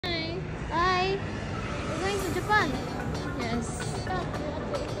fun. Yes.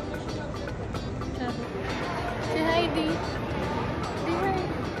 Say hi, Dee. Say hi.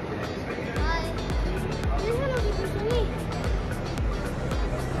 Hi. Say hello, Dito Sunny.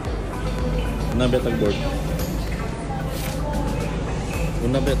 Una betag board.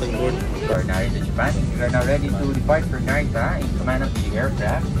 Una betag board. We are now in Japan. We are now ready to depart for Narita. In command of the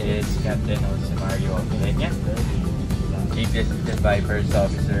aircraft is Captain Josemario Almeida. Being assisted by First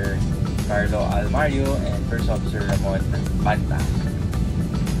Officer Carlo Almario and First Officer Ramon Banta.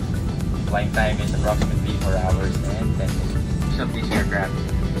 Flying time is approximately 4 hours and 10 minutes. Of this aircraft,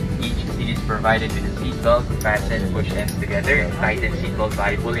 each seat is provided with a seat belt, fasten, push ends together, tighten seat belt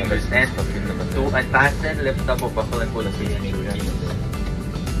by pulling loose ends to unfasten, lift up, or buckle and pull the seat into release.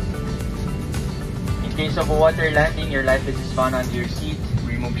 In case of a water landing, your life vest is found under your seat.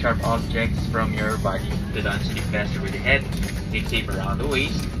 Remove sharp objects from your body. Put on sleep vest over the head, take tape around the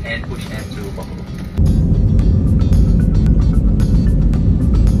waist, and push end to buckle.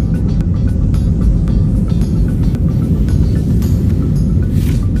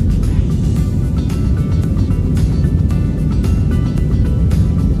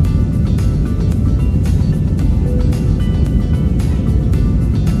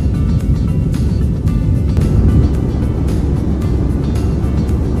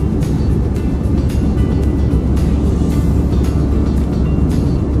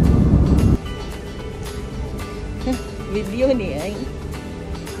 Video ni ay.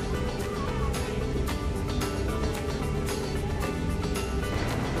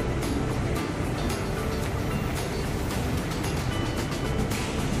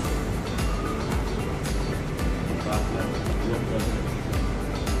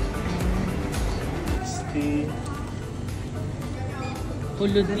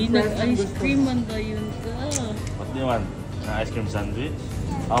 Hulod din nag-ice cream man dayon ka. What do you want? Ang ice cream sandwich?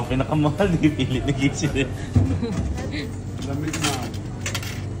 Ang pinakamahal, pilit ni Casey din. Lamig na.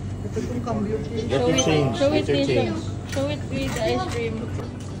 Get your change. Show Get it your change. Show it with the ice cream.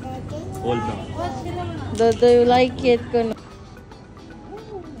 Hold na. Do you like it? Kuno?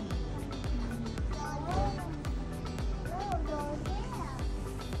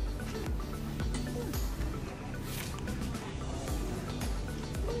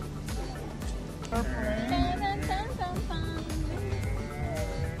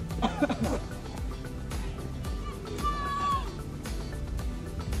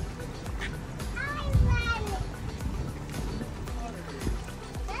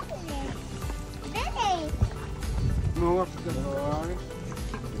 No, what's the boy?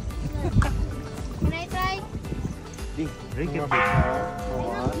 Can I try? Drink it. I'm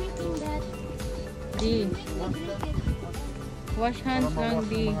not drinking that. Di. Wash hands lang,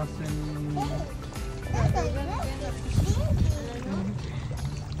 di.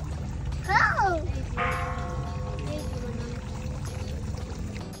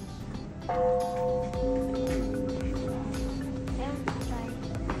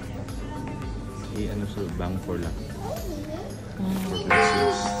 Ano siya, bang for lang.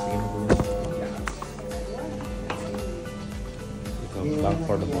 Ikaw, bang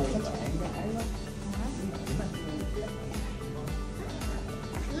for the ball.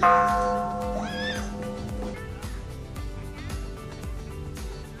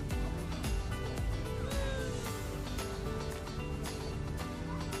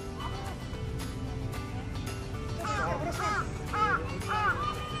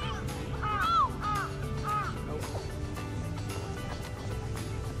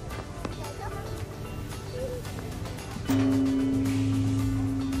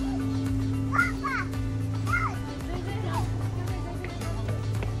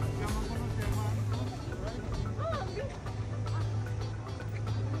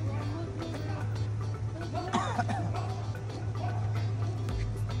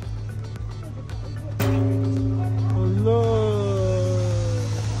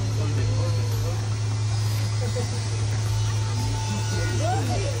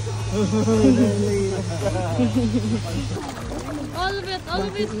 All of it, all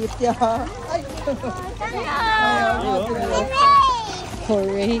of it.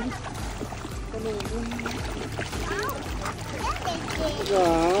 Hooray.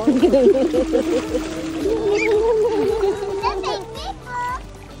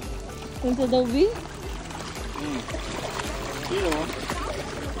 Unsa daw bi?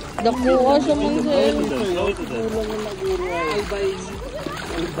 Dako siya man sir.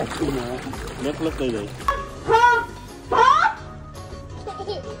 Look kayo.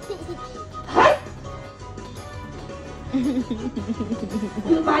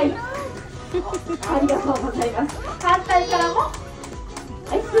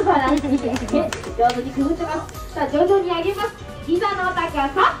 はい、素晴らしいですね。上手にくぐってます。さあ、徐々に上げます。膝の高さ。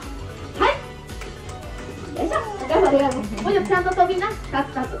はい。よいしょ。高さでもうちょっとちゃんと飛びな。タ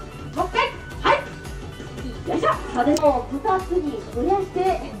ツタツ。もう一回。はい。よいしょ。それを2つに増やして、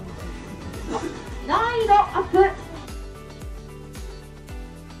難易度アップ。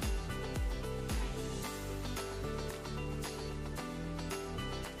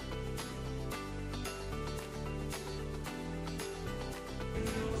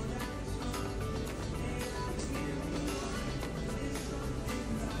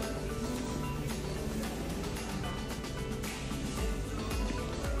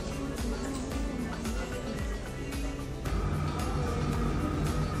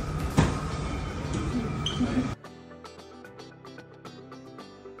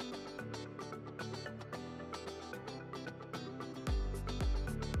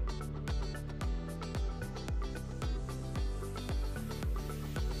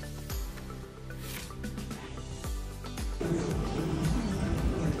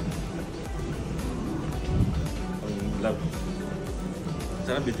Love.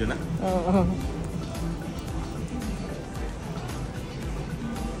 Sana video na? Oo.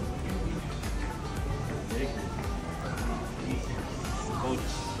 Coach.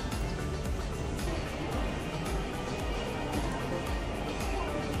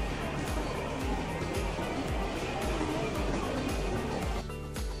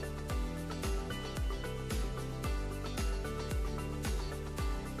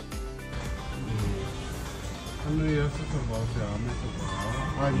 Ano yan sa sabaw siya? May sabaw.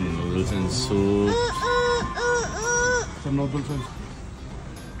 Ay, Noodles and soup. sa noodles and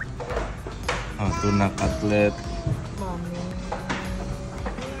Tuna cutlet. Mommy.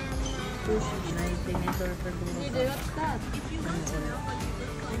 Sushi. Naitinator pa dun. Dede, what's that?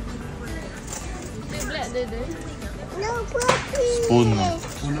 Tablet, Dede. Spoon.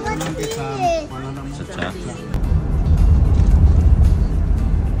 Una-unang kita. Wala naman. Sacha.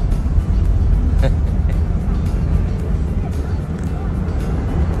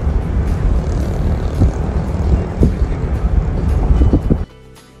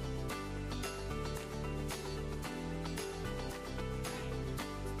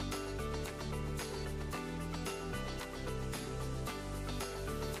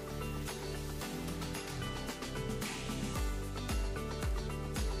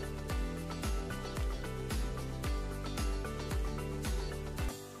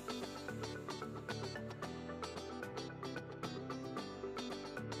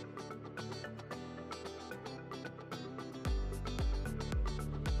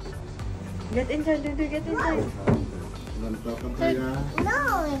 Get inside, Dede. Get inside. Lantakan kaya.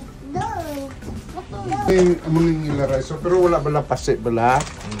 No. Ito yung ilaray. So, pero wala bala pasi bala.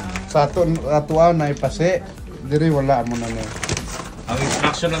 Sa atuan na ipasi. Diri wala mo na niya. Ang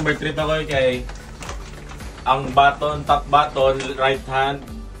instruction number 3 pa ko kay ang button, top button, right hand.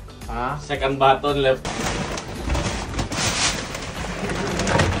 Ha? Second button, left.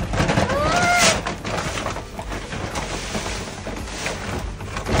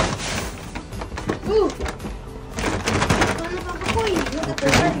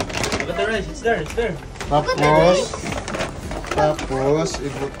 Look at the rice, it's there, it's there. Tapos,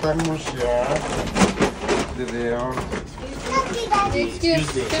 ibutang mo siya. Diri oh. Excuse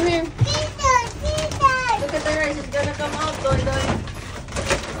me. Come here. Look at the rice. It's gonna come out, Don.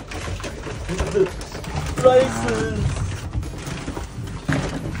 Rices!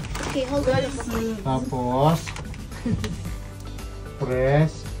 Okay, hold on. Tapos,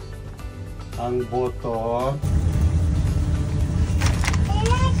 press ang button.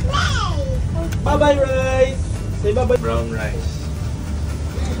 Bye-bye rice! Say bye-bye. Brown rice.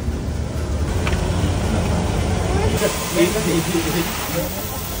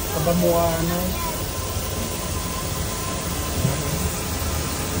 Kabamuano.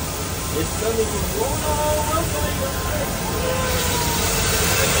 It's coming. Oh no! Oh my God!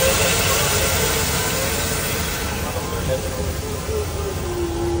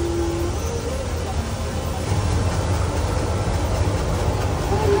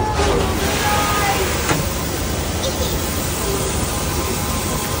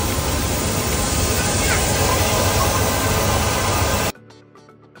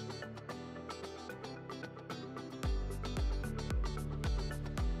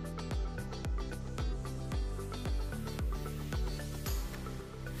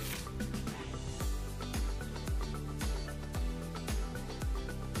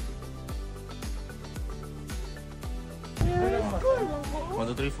 One,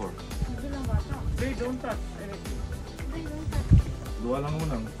 two, three, four. They don't touch anything. Dua lang mo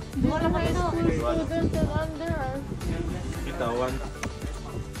lang. Wala kayo school students and under. Kita, one.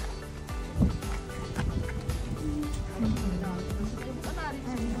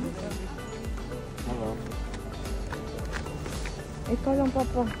 Ikaw lang,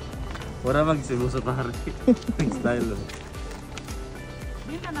 Papa. Wala mag-Cebu sa pare. Style.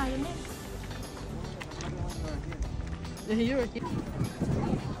 Hindi ka na yun eh. You're a kid.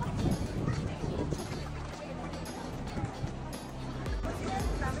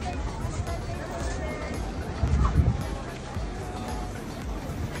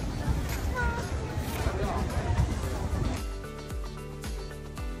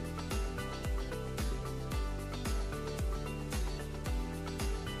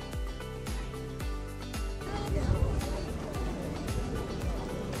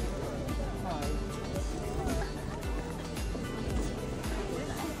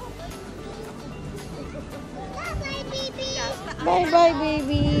 Bye-bye,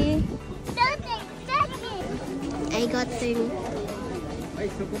 baby. I got thing.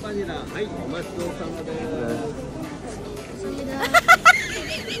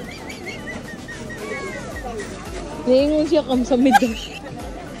 Naingon siya kamsamid daw.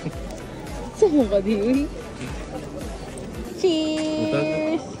 Saan ka di?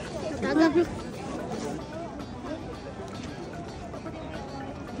 Cheers!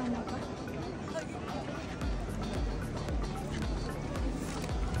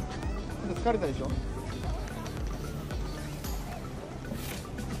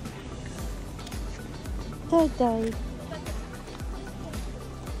 Tay-tay.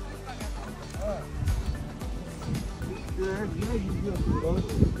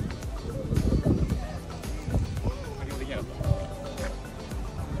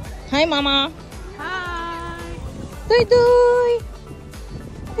 Hi, Mama. Hi. Doy Doy.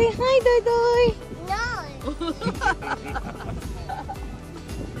 Say hi, Doy Doy. No.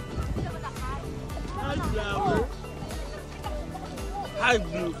 Hi, flower. Hi,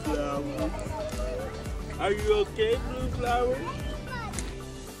 blue flower. Are you okay, blue flower?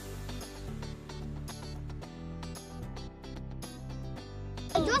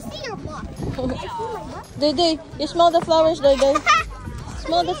 Do I see your butt? Doy Doy, you smell the flowers, Doy Doy.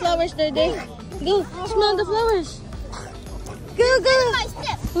 Smell the flowers, Doy Doy. Go, smell the flowers. Go, go. My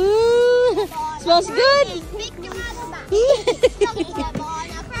step. Smells good. Make your mother back.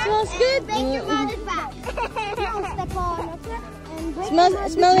 Smells good. Make your mother back. Step on and break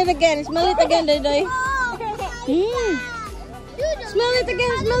Smell it again. Smell it again, Doy Doy. Oh, Smell it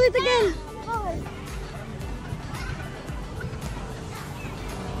again. Smell it again.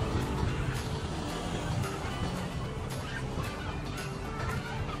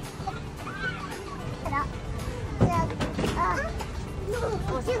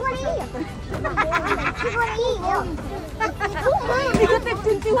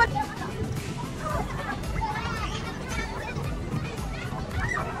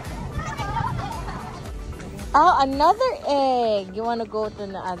 Oh, another egg. You want to go to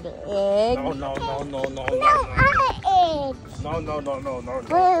the other egg? No, no, no, no, no, no. other egg. No, no, no, no, no, no.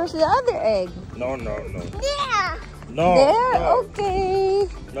 Where's the other egg? No, no, no. Yeah. No. There? No. Okay.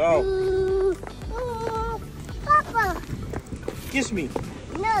 No. Papa. Kiss me.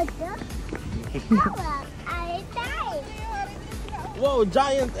 No, Papa. I died. Whoa,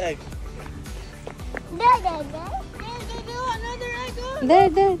 giant egg. Another egg. There.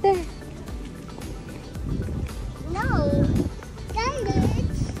 No.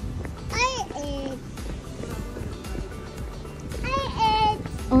 I ate.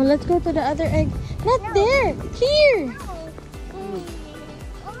 Oh, let's go to the other egg. Not there. Here.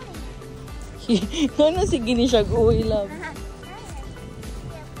 Ano si Gini siya uwi, love?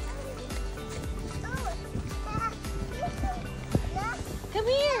 Come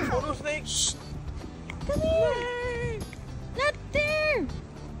here. Oh, snake. Shh. Come here. Not there.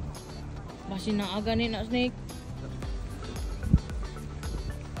 Basi na aga ni na snake.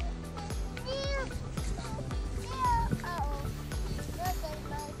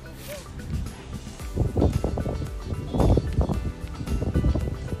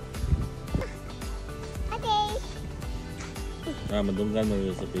 Madunggan mo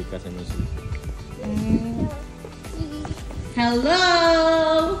sa pika sa musik. Hello.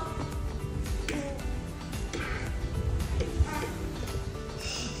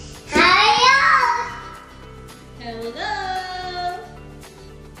 Hello.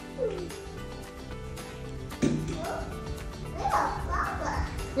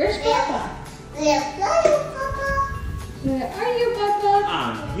 Where's Papa? Where are you, Papa?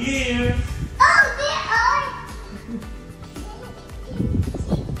 I'm here. Oh, there are.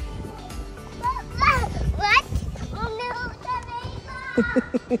 What? Oh no,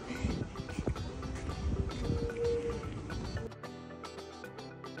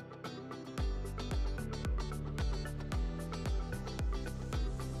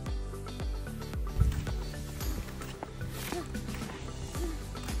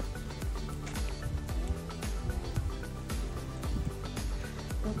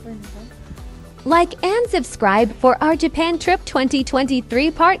 Like and subscribe for our Japan trip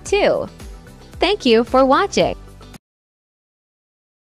 2023 part 2. Thank you for watching.